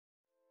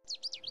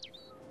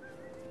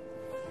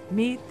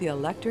Meet the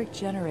electric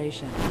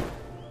generation.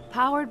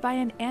 Powered by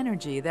an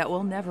energy that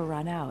will never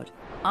run out.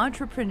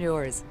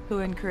 Entrepreneurs who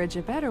encourage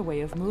a better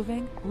way of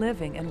moving,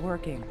 living, and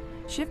working,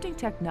 shifting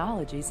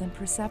technologies and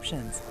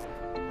perceptions.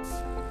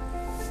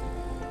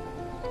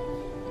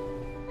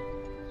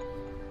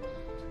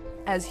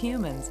 As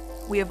humans,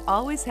 we have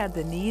always had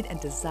the need and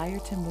desire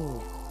to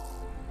move.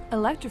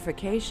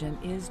 Electrification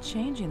is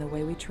changing the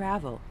way we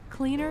travel.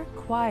 Cleaner,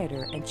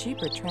 quieter, and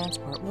cheaper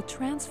transport will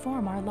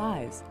transform our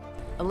lives.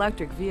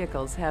 Electric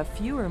vehicles have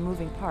fewer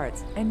moving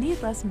parts and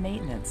need less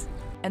maintenance,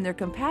 and their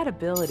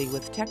compatibility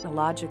with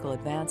technological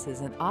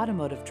advances in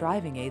automotive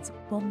driving aids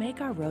will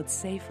make our roads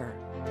safer.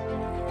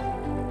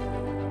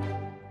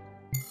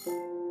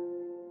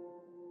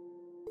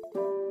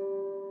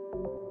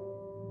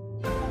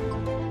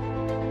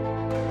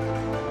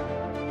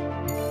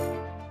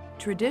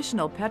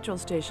 Traditional petrol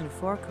station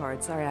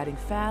forecourts are adding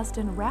fast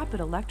and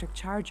rapid electric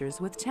chargers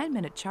with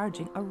 10-minute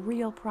charging a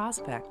real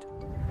prospect.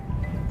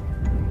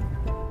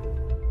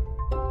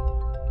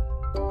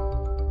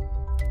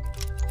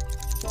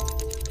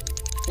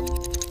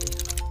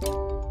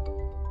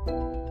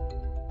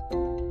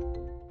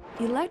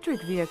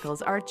 Electric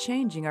vehicles are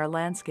changing our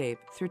landscape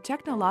through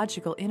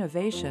technological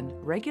innovation,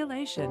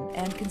 regulation,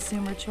 and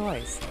consumer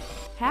choice.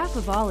 Half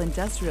of all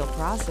industrial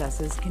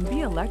processes can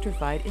be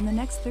electrified in the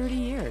next 30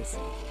 years.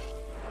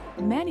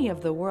 Many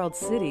of the world's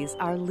cities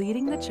are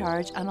leading the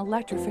charge on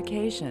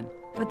electrification.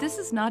 But this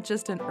is not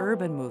just an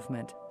urban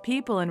movement.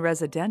 People in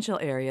residential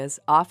areas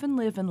often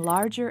live in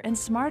larger and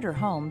smarter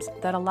homes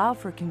that allow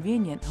for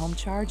convenient home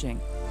charging.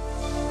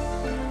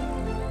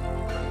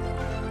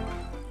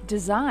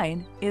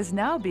 Design is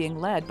now being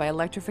led by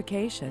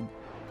electrification.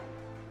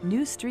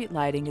 New street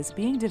lighting is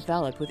being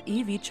developed with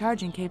EV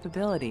charging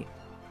capability.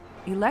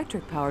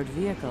 Electric-powered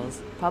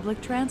vehicles,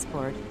 public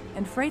transport,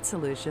 and freight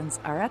solutions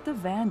are at the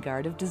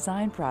vanguard of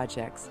design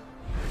projects.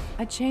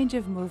 A change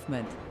of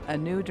movement, a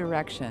new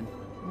direction.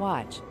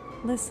 Watch,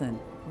 listen,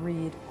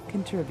 read,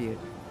 contribute.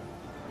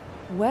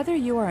 Whether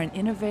you are an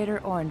innovator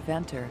or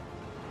inventor,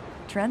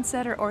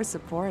 trendsetter or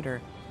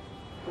supporter,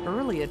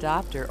 early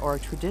adopter or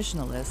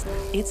traditionalist,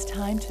 it's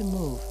time to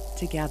move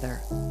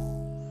together.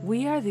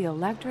 We are the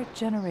electric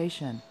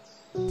generation.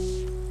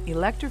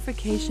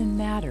 Electrification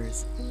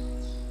matters.